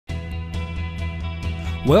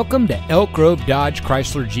Welcome to Elk Grove Dodge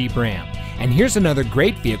Chrysler Jeep Ram, and here's another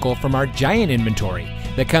great vehicle from our giant inventory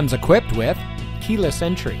that comes equipped with keyless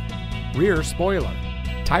entry, rear spoiler,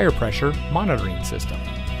 tire pressure monitoring system,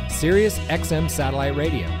 Sirius XM satellite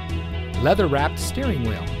radio, leather-wrapped steering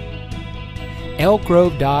wheel. Elk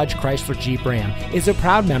Grove Dodge Chrysler Jeep Ram is a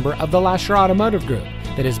proud member of the Lasher Automotive Group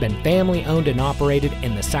that has been family-owned and operated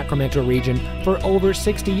in the Sacramento region for over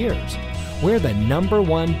 60 years. We're the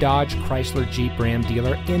 #1 Dodge Chrysler Jeep Ram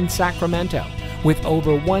dealer in Sacramento, with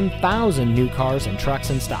over 1,000 new cars and trucks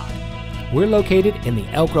in stock. We're located in the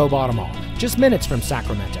Elk Grove Auto Mall, just minutes from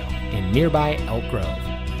Sacramento, in nearby Elk Grove.